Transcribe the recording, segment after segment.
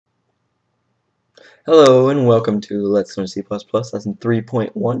Hello and welcome to Let's Learn C++ lesson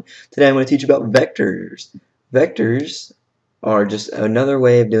 3.1. Today I'm going to teach you about vectors. Vectors are just another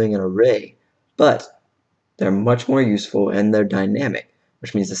way of doing an array, but they're much more useful and they're dynamic,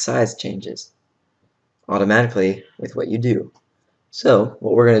 which means the size changes automatically with what you do. So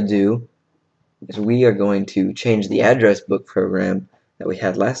what we're going to do is we are going to change the address book program that we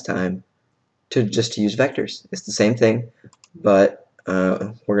had last time to use vectors. It's the same thing, but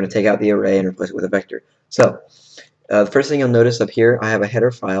we're going to take out the array and replace it with a vector. So the first thing you'll notice up here, I have a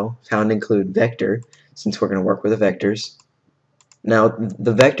header file, found include vector, since we're going to work with the vectors. Now,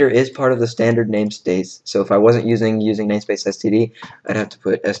 the vector is part of the standard namespace, so if I wasn't using namespace std, I'd have to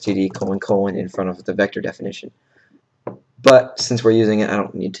put std : in front of the vector definition. But since we're using it, I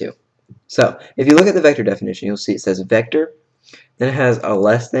don't need to. So, if you look at the vector definition, you'll see it says vector, then it has a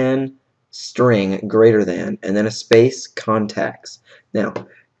less than, string, greater than, and then a space, contacts. Now,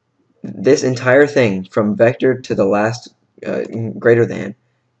 this entire thing from vector to the last greater than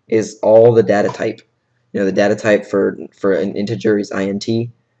is all the data type. The data type for an integer is int.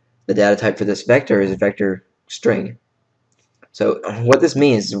 The data type for this vector is a vector string. So what this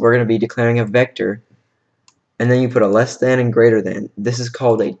means is we're going to be declaring a vector, and then you put a less than and greater than. This is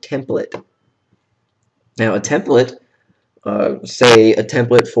called a template. Now a template, say a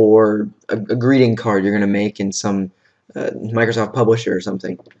template for a greeting card you're going to make in some Microsoft Publisher or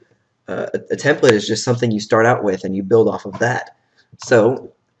something. A template is just something you start out with and you build off of that.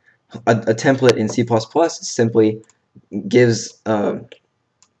 So a template in C++ simply gives our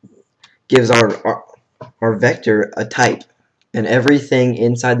vector a type, and everything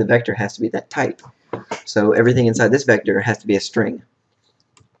inside the vector has to be that type. So everything inside this vector has to be a string.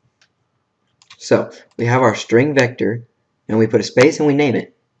 So we have our string vector, and we put a space and we name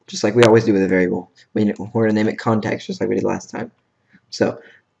it, just like we always do with a variable. We're going to name it context, just like we did last time. So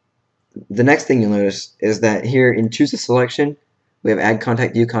the next thing you'll notice is that here in choose a selection, we have add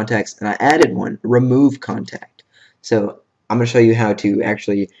contact, view contacts, and I added one, remove contact. So I'm going to show you how to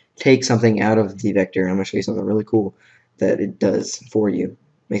actually take something out of the vector, and I'm going to show you something really cool that it does for you.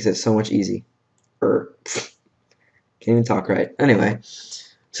 Makes it so much easy. Can't even talk right. Anyway,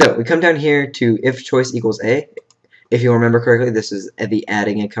 so we come down here to if choice equals A. If you remember correctly, this is the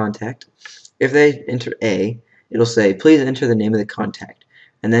adding a contact. If they enter A, it'll say, please enter the name of the contact.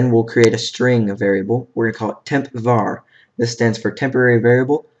 And then we'll create a string of variable. We're going to call it temp var. This stands for temporary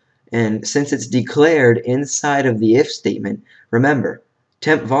variable. And since it's declared inside of the if statement, remember,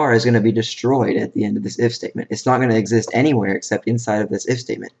 temp var is going to be destroyed at the end of this if statement. It's not going to exist anywhere except inside of this if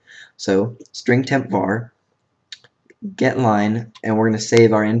statement. So string temp var, get line, and we're going to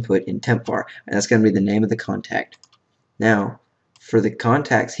save our input in temp var. And that's going to be the name of the contact. Now, for the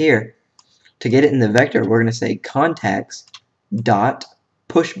contacts here, to get it in the vector, we're going to say contacts dot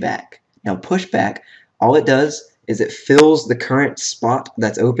pushback. Now pushback, all it does is it fills the current spot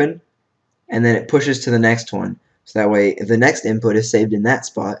that's open, and then it pushes to the next one. So that way the next input is saved in that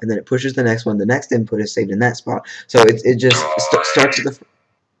spot, and then it pushes the next one, the next input is saved in that spot. So it just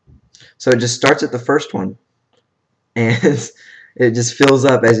starts at the first one, and it just fills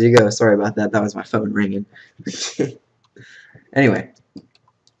up as you go. Sorry about that, that was my phone ringing. Anyway,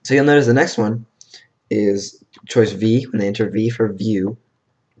 so you'll notice the next one is choice V. When they enter V for view,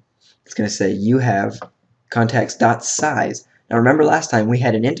 it's going to say you have contacts.size. Now remember last time we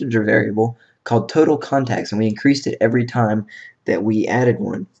had an integer variable called total contacts, and we increased it every time that we added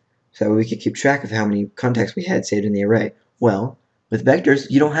one, so we could keep track of how many contacts we had saved in the array. Well, with vectors,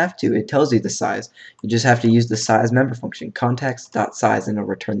 you don't have to. It tells you the size. You just have to use the size member function, contacts.size, and it'll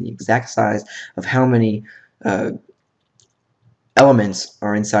return the exact size of how many elements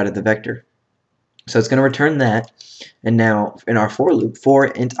are inside of the vector. So it's going to return that, and now in our for loop, for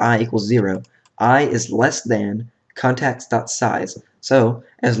int I equals 0, I is less than contacts.size. So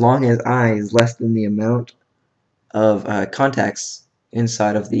as long as I is less than the amount of contacts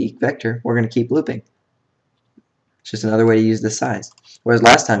inside of the vector, we're going to keep looping. It's just another way to use the size. Whereas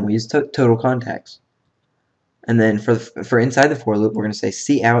last time we used total contacts. And then for inside the for loop, we're going to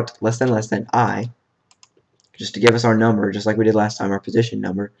say cout less than I, just to give us our number, just like we did last time, our position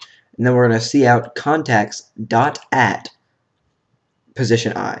number. And then we're going to cout contacts dot at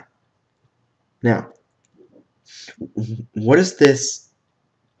position I. Now, what is this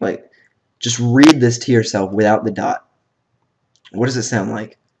like? Just read this to yourself without the dot. What does it sound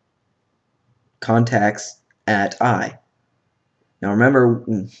like? Contacts at I. Now remember,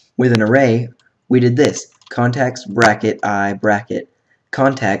 with an array, we did this. Contacts bracket I bracket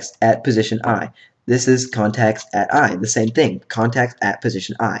contacts at position I. This is contacts at I, the same thing, contacts at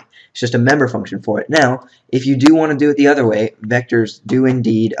position I. It's just a member function for it. Now, if you do want to do it the other way, vectors do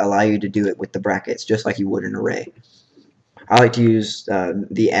indeed allow you to do it with the brackets, just like you would an array. I like to use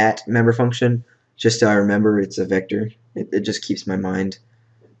the at member function, just so I remember it's a vector. It just keeps my mind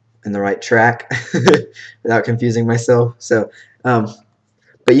in the right track without confusing myself. So,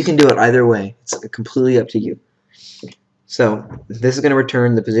 but you can do it either way. It's completely up to you. So this is going to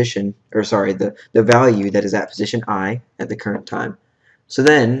return the position, or sorry, the value that is at position I at the current time. So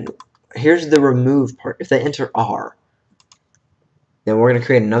then, here's the remove part. If they enter R, then we're going to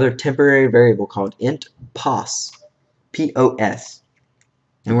create another temporary variable called int pos, P-O-S.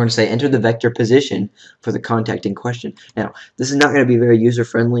 And we're going to say enter the vector position for the contact in question. Now, this is not going to be very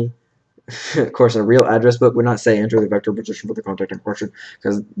user-friendly. Of course, a real address book would not say enter the vector position for the contact in question,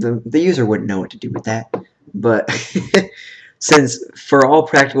 because the user wouldn't know what to do with that. But since for all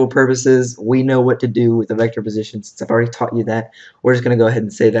practical purposes we know what to do with the vector position, since I've already taught you that, we're just going to go ahead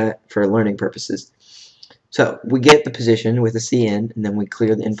and say that for learning purposes. So we get the position with a CN, and then we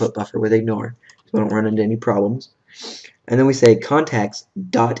clear the input buffer with ignore, so we don't run into any problems. And then we say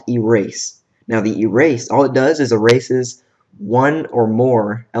contacts.erase. Now the erase, all it does is erases one or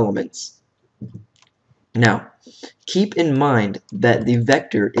more elements. Now, keep in mind that the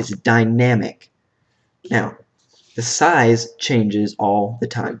vector is dynamic. Now, the size changes all the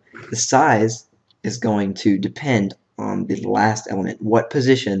time. The size is going to depend on the last element, what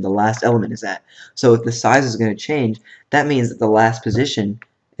position the last element is at. So if the size is going to change, that means that the last position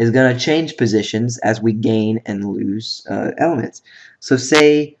is going to change positions as we gain and lose elements. So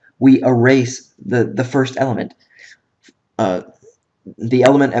say we erase the first element, the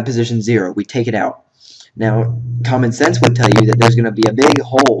element at position 0, we take it out. Now, common sense would tell you that there's going to be a big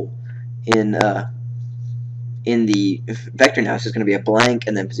hole in the vector. Now it's just going to be a blank,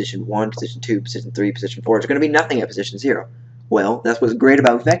 and then position 1, position 2, position 3, position 4. There's going to be nothing at position 0. Well, that's what's great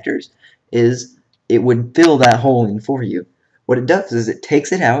about vectors, is it would fill that hole in for you. What it does is it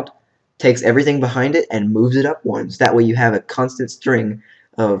takes it out, takes everything behind it, and moves it up once. That way you have a constant string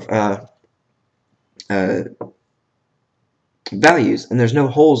of values, and there's no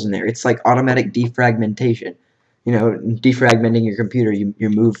holes in there. It's like automatic defragmentation. You know, defragmenting your computer, you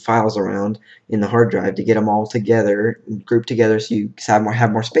move files around in the hard drive to get them all together, grouped together, so you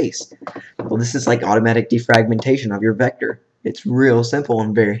have more space. Well, this is like automatic defragmentation of your vector. It's real simple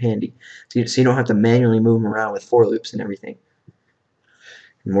and very handy. So you don't have to manually move them around with for loops and everything.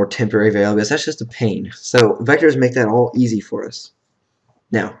 And more temporary variables, that's just a pain. So vectors make that all easy for us.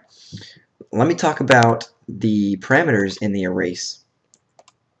 Now, let me talk about the parameters in the erase.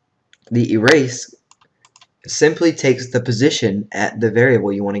 The erase simply takes the position at the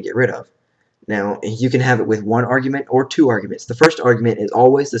variable you want to get rid of. Now, you can have it with one argument or two arguments. The first argument is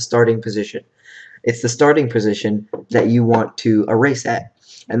always the starting position. It's the starting position that you want to erase at.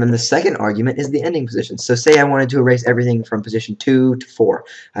 And then the second argument is the ending position. So say I wanted to erase everything from position 2 to 4.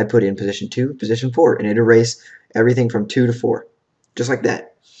 I put in position 2, position 4, and it erased everything from 2 to 4. Just like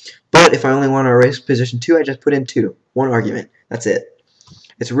that. But if I only want to erase position 2, I just put in 2. One argument. That's it.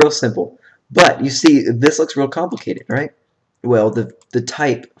 It's real simple. But you see, this looks real complicated, right? Well, the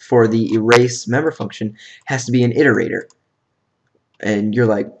type for the erase member function has to be an iterator. And you're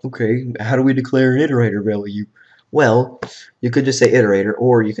like, okay, how do we declare an iterator value? Well, you could just say iterator,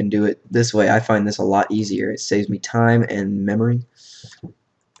 or you can do it this way. I find this a lot easier. It saves me time and memory.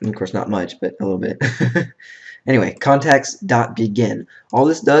 And of course, not much, but a little bit. Anyway, contacts.begin. All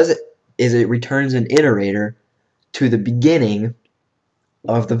this does is it returns an iterator to the beginning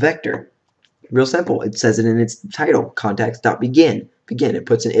of the vector. Real simple. It says it in its title, contacts.begin. Begin. It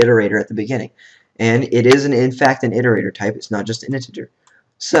puts an iterator at the beginning. And it is, in fact, an iterator type. It's not just an integer.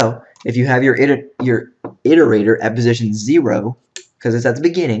 So, if you have your iterator at position 0, because it's at the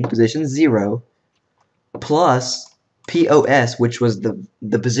beginning, position 0, plus POS, which was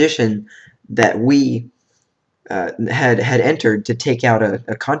the position that we had entered to take out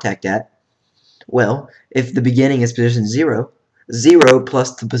a contact at, well, if the beginning is position 0, 0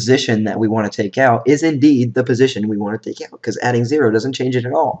 plus the position that we want to take out is indeed the position we want to take out, because adding 0 doesn't change it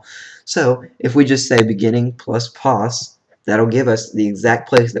at all. So if we just say beginning plus pos, that'll give us the exact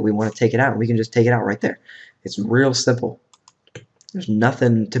place that we want to take it out, and we can just take it out right there. It's real simple. There's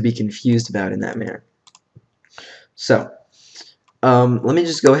nothing to be confused about in that manner. So let me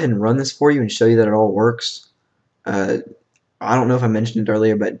just go ahead and run this for you and show you that it all works. I don't know if I mentioned it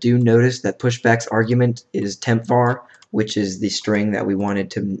earlier, but do notice that pushback's argument is tempvar, which is the string that we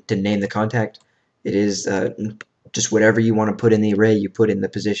wanted to name the contact. It is just whatever you want to put in the array, you put in the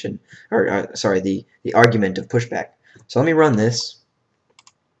position, or sorry, the argument of pushback. So let me run this.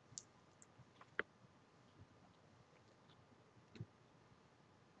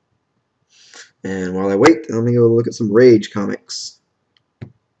 And while I wait, let me go look at some Rage comics.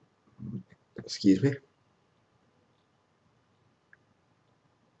 Excuse me.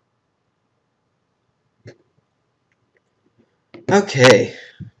 Okay,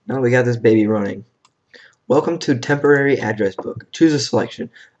 now we got this baby running. Welcome to temporary address book. Choose a selection.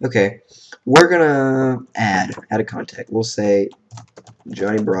 Okay, we're gonna add a contact. We'll say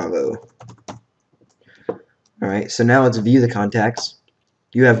Johnny Bravo. Alright, so now let's view the contacts.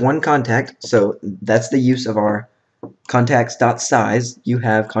 You have one contact, so that's the use of our contacts.size. You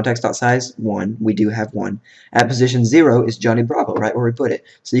have contacts.size 1. We do have 1. At position 0 is Johnny Bravo, right where we put it.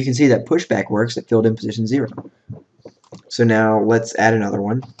 So you can see that pushback works. It filled in position 0. So now let's add another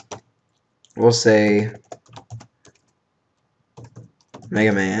one. We'll say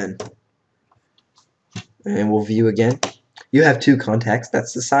Mega Man. And we'll view again. You have 2 contacts.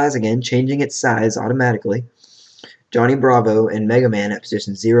 That's the size again, changing its size automatically. Johnny Bravo and Mega Man at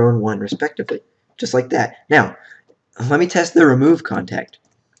position 0 and 1 respectively. Just like that. Now, let me test the remove contact.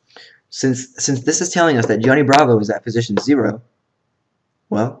 Since this is telling us that Johnny Bravo is at position 0,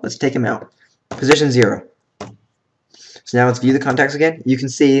 well, let's take him out. Position 0. So now let's view the contacts again. You can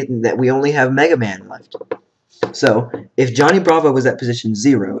see that we only have Mega Man left. So, if Johnny Bravo was at position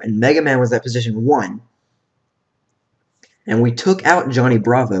 0 and Mega Man was at position 1, and we took out Johnny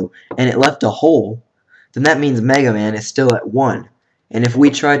Bravo and it left a hole, then that means Mega Man is still at 1. And if we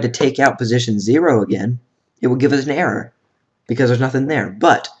tried to take out position 0 again, it would give us an error because there's nothing there.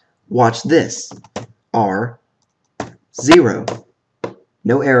 But watch this. R 0.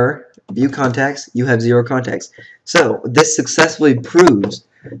 No error. View contacts. You have 0 contacts. So this successfully proves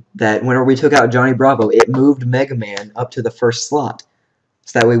that whenever we took out Johnny Bravo, it moved Mega Man up to the first slot.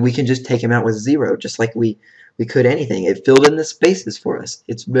 So that way we can just take him out with 0, just like we could anything. It filled in the spaces for us.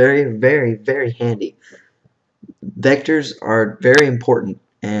 It's very, very, very handy. Vectors are very important,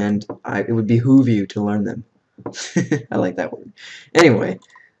 and it would behoove you to learn them. I like that word. Anyway,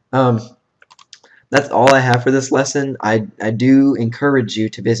 that's all I have for this lesson. I do encourage you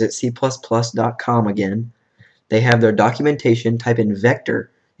to visit cplus.com again. They have their documentation. Type in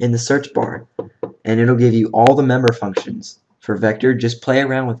vector in the search bar, and it'll give you all the member functions for vector. Just play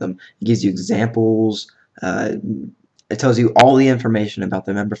around with them. It gives you examples. It tells you all the information about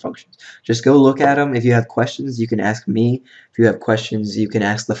the member functions. Just go look at them. If you have questions, you can ask me. If you have questions, you can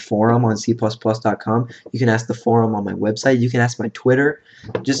ask the forum on cplus.com. You can ask the forum on my website. You can ask my Twitter.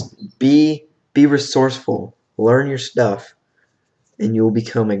 Just be resourceful. Learn your stuff, and you'll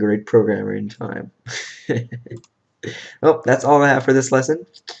become a great programmer in time. Well, that's all I have for this lesson.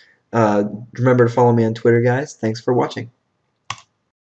 Remember to follow me on Twitter, guys. Thanks for watching.